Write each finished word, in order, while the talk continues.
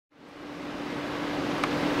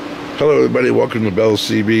Hello everybody, welcome to Bell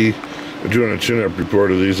CB. We're doing a tune-up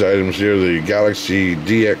report of these items here, the Galaxy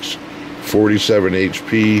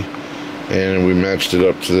DX-47HP, and we matched it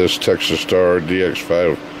up to this Texas Star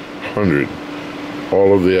DX-500.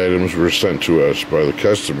 All of the items were sent to us by the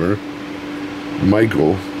customer,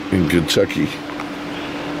 Michael, in Kentucky.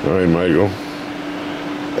 Alright, Michael.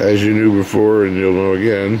 As you knew before, and you'll know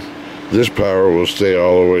again, this power will stay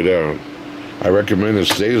all the way down. I recommend it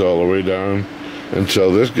stays all the way down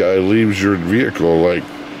until this guy leaves your vehicle, like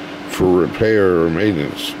for repair or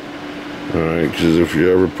maintenance. Alright, because if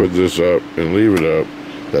you ever put this up and leave it up,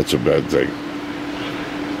 that's a bad thing.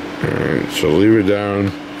 Alright, so leave it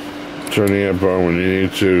down, turn the amp on when you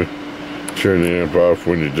need to, turn the amp off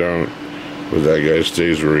when you don't, but that guy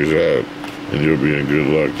stays where he's at, and you'll be in good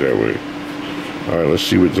luck that way. Alright, let's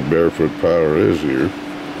see what the barefoot power is here,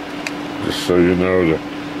 just so you know to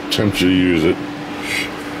tempt you to use it.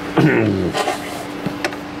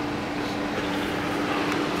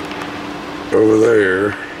 Over there,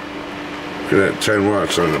 look at that 10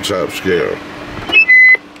 watts on the top scale.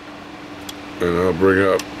 And I'll bring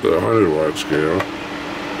up the 100 watt scale.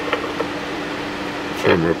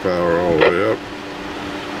 Turn my power all the way up.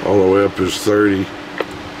 All the way up is 30.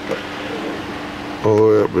 All the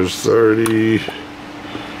way up is 30.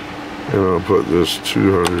 And I'll put this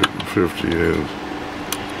 250 in.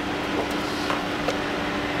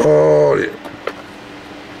 Audio.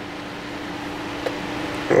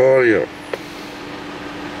 Audio.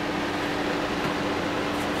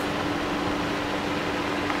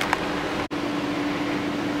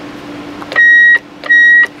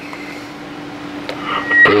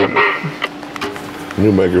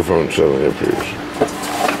 New microphone suddenly appears.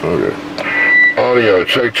 Okay. Audio,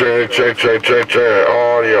 check. Audio.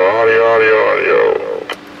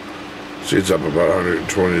 See, it's up about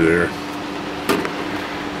 120 there.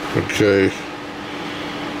 Okay.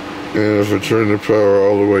 And if I turn the power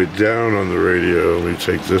all the way down on the radio, let me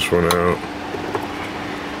take this one out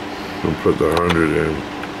and put the 100 in.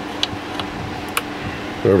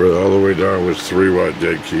 Remember, all the way down was 3 watt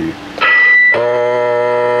dead key. Audio.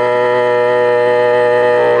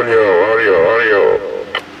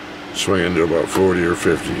 Swing into about 40 or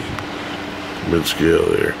 50. Mid scale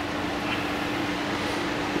there.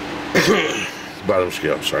 Bottom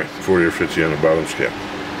scale, sorry. 40 or 50 on the bottom scale.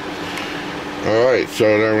 Alright,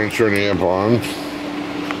 so now I'm going to turn the amp on.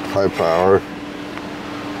 High power.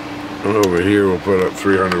 And over here we'll put up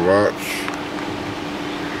 300 watts.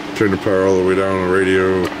 Turn the power all the way down on the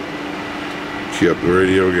radio. Key up the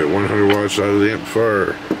radio, get 100 watts out of the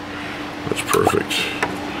amplifier. That's perfect.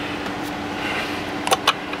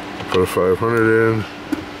 Put a 500 in.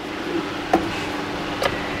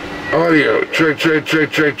 Audio, check.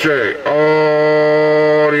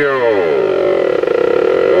 Audio.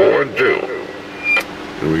 1, 2.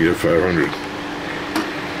 And we get 500.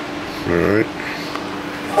 Alright.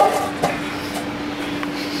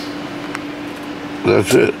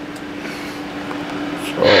 That's it.